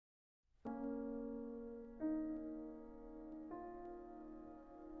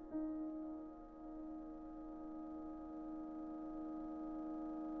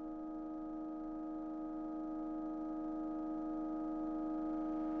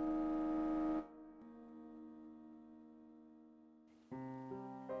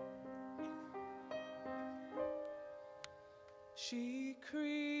She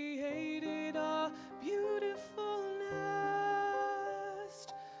created a beautiful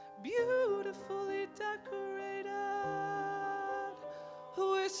nest, beautifully decorated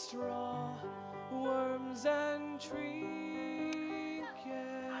with straw, worms, and trinkets,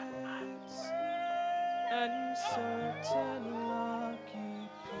 and certain lucky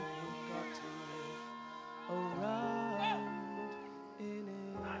people got to live around in it.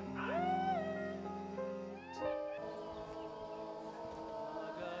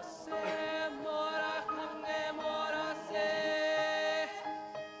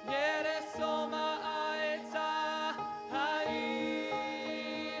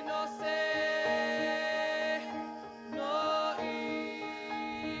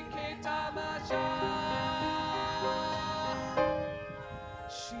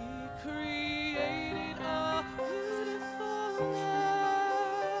 She created a beautiful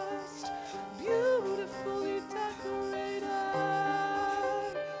nest, beautifully decorated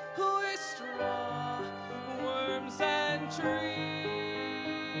with straw, worms, and trinkets,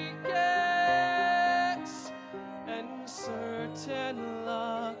 and certain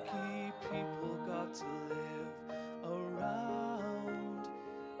lucky people got to live around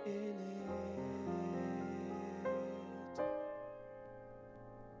in it.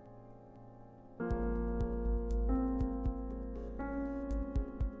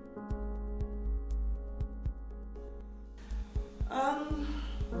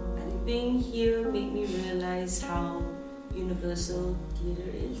 I think being here made me realize how universal theatre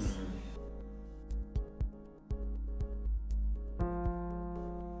is.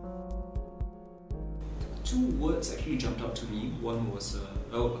 Two words actually jumped out to me. One was,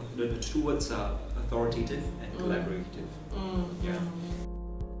 the two words are authoritative and collaborative. Yeah.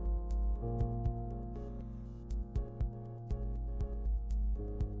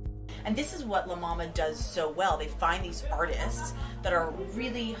 And this is what La Mama does so well. They find these artists that are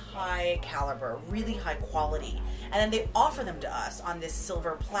really high caliber, really high quality, and then they offer them to us on this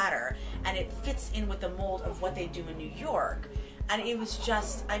silver platter, and it fits in with the mold of what they do in New York. And it was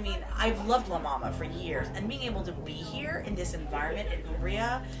just, I mean, I've loved La Mama for years, and being able to be here in this environment in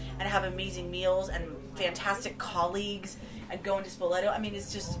Umbria and have amazing meals and fantastic colleagues and going to Spoleto, I mean,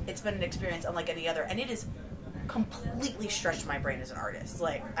 it's been an experience unlike any other, and it is completely stretched my brain as an artist.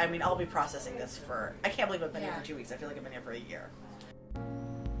 Like, I mean, I'll be processing this for, I can't believe I've been here for 2 weeks. I feel like I've been here for a year.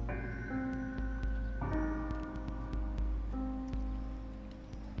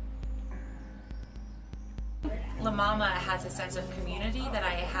 La Mama has a sense of community that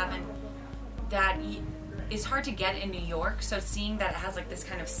is hard to get in New York. So seeing that it has like this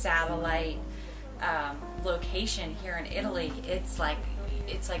kind of satellite location here in Italy, it's like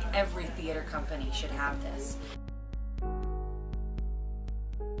every theater company should have this.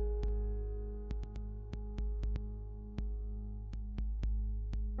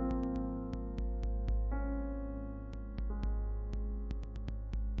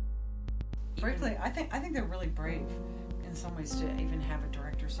 Frankly, I think they're really brave in some ways to even have a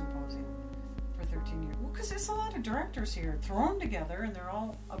director symposium for 13 years. Well, because there's a lot of directors here. Throw them together, and they're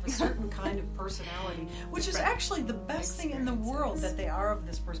all of a certain kind of personality, which is actually the best thing in the world, that they are of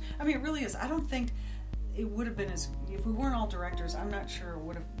this person. I mean, it really is. I don't think it would have been as, if we weren't all directors, I'm not sure it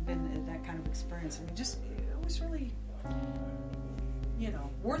would have been that kind of experience. I mean, just, it was really, you know,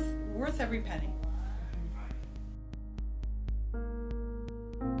 worth every penny.